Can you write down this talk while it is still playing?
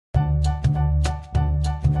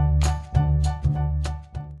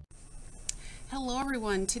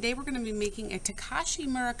everyone, today we're going to be making a Takashi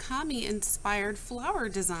Murakami inspired flower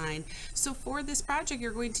design. So for this project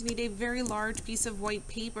you're going to need a very large piece of white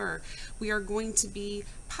paper. We are going to be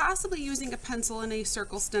possibly using a pencil and a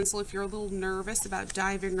circle stencil if you're a little nervous about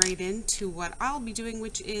diving right into what I'll be doing,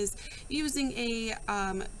 which is using a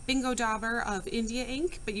bingo dauber of India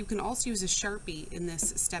ink, but you can also use a Sharpie in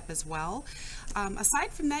this step as well.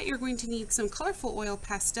 Aside from that, you're going to need some colorful oil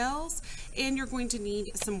pastels, and you're going to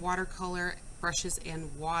need some watercolor brushes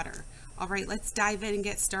and water. All right, let's dive in and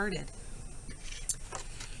get started.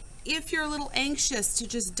 If you're a little anxious to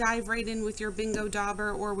just dive right in with your bingo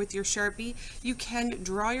dauber or with your Sharpie, you can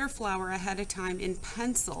draw your flower ahead of time in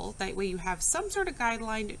pencil. That way you have some sort of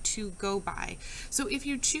guideline to go by. So if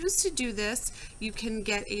you choose to do this, you can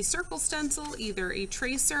get a circle stencil, either a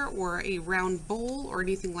tracer or a round bowl or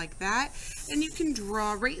anything like that, and you can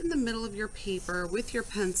draw right in the middle of your paper with your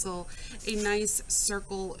pencil a nice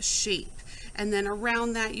circle shape. And then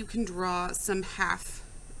around that you can draw some half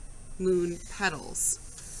moon petals.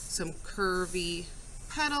 Some curvy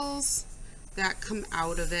petals that come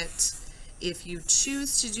out of it. If you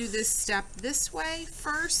choose to do this step this way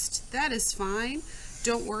first, that is fine.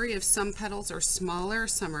 Don't worry if some petals are smaller,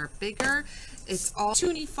 some are bigger. It's all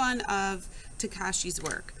toony fun of Takashi's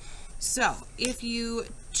work. So if you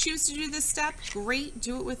choose to do this step, great,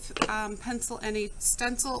 do it with pencil and a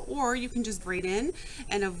stencil, or you can just write in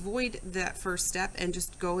and avoid that first step and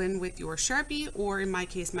just go in with your Sharpie, or in my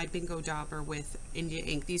case, my bingo dauber with India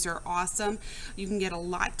ink. These are awesome. You can get a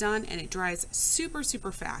lot done and it dries super,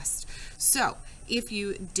 super fast. So if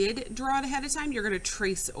you did draw it ahead of time, you're going to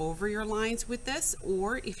trace over your lines with this,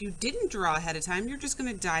 or if you didn't draw ahead of time, you're just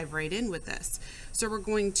going to dive right in with this. So we're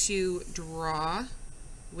going to draw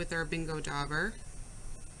with our bingo dauber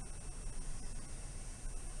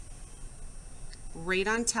right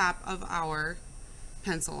on top of our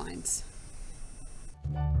pencil lines.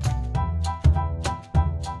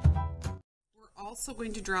 We're also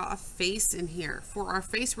going to draw a face in here. For our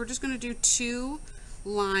face, we're just going to do 2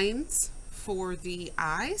 lines for the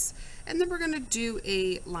eyes, and then we're going to do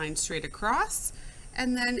a line straight across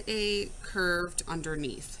and then a curved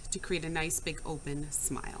underneath to create a nice big open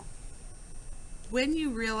smile. When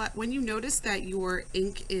you notice that your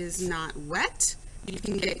ink is not wet, you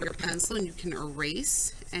can get your pencil and you can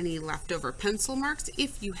erase any leftover pencil marks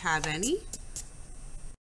if you have any.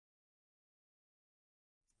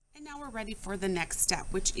 And now we're ready for the next step,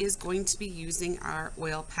 which is going to be using our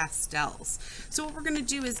oil pastels. So what we're going to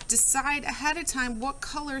do is decide ahead of time what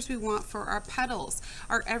colors we want for our petals.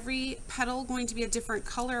 Are every petal going to be a different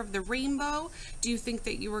color of the rainbow? Do you think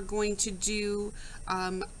that you are going to do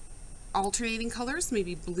alternating colors,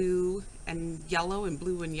 maybe blue and yellow and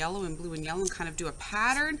blue and yellow and blue and yellow, and kind of do a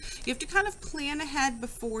pattern? You have to kind of plan ahead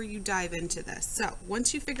before you dive into this. So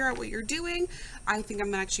once you figure out what you're doing, I think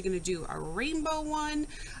I'm actually going to do a rainbow one.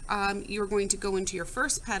 You're going to go into your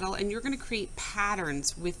first petal and you're going to create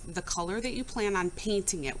patterns with the color that you plan on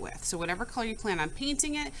painting it with. So whatever color you plan on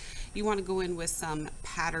painting it, you want to go in with some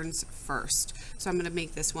patterns first. So I'm going to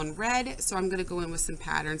make this one red, so I'm going to go in with some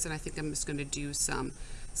patterns, and I think I'm just going to do some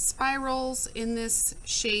spirals in this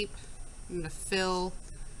shape. I'm going to fill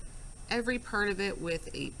every part of it with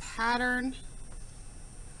a pattern.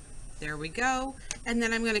 There we go. And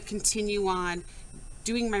then I'm going to continue on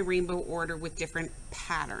doing my rainbow order with different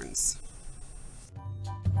patterns.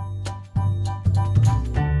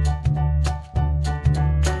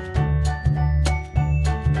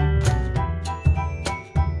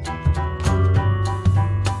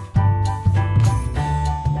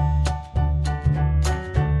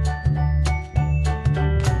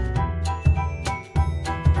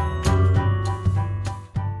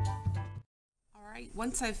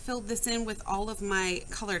 Once I've filled this in with all of my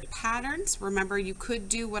colored patterns, remember you could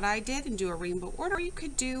do what I did and do a rainbow order, or you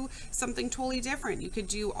could do something totally different. You could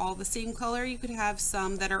do all the same color. You could have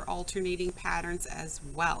some that are alternating patterns as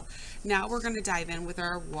well. Now we're going to dive in with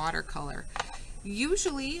our watercolor.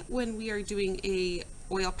 Usually when we are doing a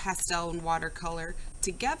oil pastel and watercolor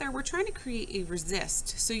together, we're trying to create a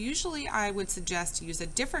resist. So usually I would suggest to use a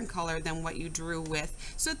different color than what you drew with,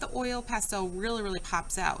 so that the oil pastel really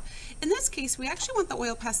pops out. In this case, we actually want the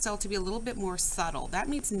oil pastel to be a little bit more subtle. That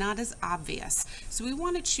means not as obvious. So we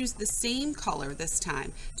want to choose the same color this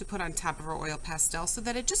time to put on top of our oil pastel so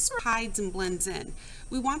that it just sort of hides and blends in.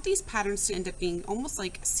 We want these patterns to end up being almost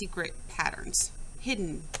like secret patterns,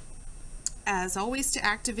 hidden. As always, to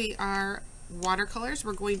activate our watercolors,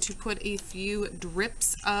 we're going to put a few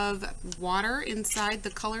drips of water inside the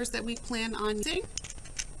colors that we plan on using.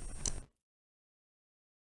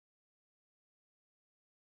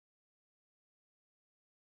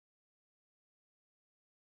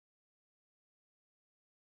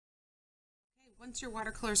 Once your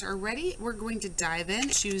watercolors are ready, we're going to dive in.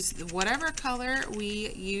 Choose whatever color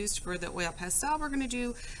we used for the oil pastel. We're going to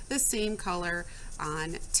do the same color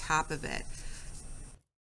on top of it.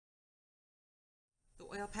 The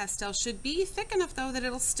oil pastel should be thick enough though that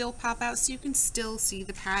it'll still pop out so you can still see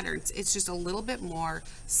the patterns. It's just a little bit more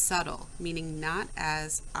subtle, meaning not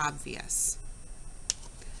as obvious.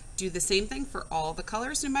 Do the same thing for all the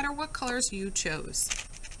colors, no matter what colors you chose.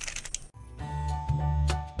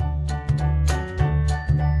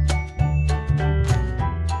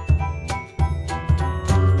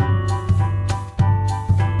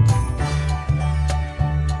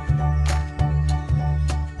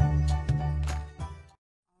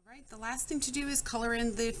 The last thing to do is color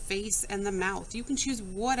in the face and the mouth. You can choose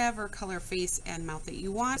whatever color face and mouth that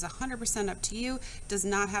you want. It's 100% up to you. Does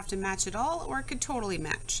not have to match at all, or it could totally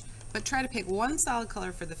match. But try to pick one solid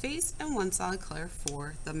color for the face and one solid color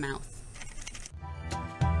for the mouth.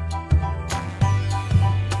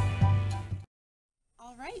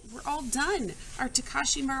 Alright, we're all done. Our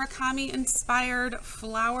Takashi Murakami inspired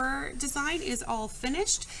flower design is all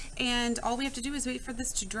finished, and all we have to do is wait for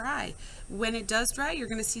this to dry. When it does dry, you're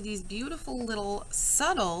going to see these beautiful little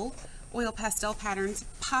subtle oil pastel patterns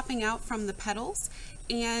popping out from the petals,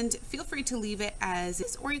 and feel free to leave it as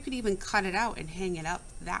is, or you could even cut it out and hang it up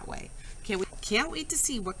that way. Can't wait to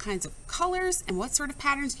see what kinds of colors and what sort of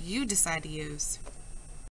patterns you decide to use.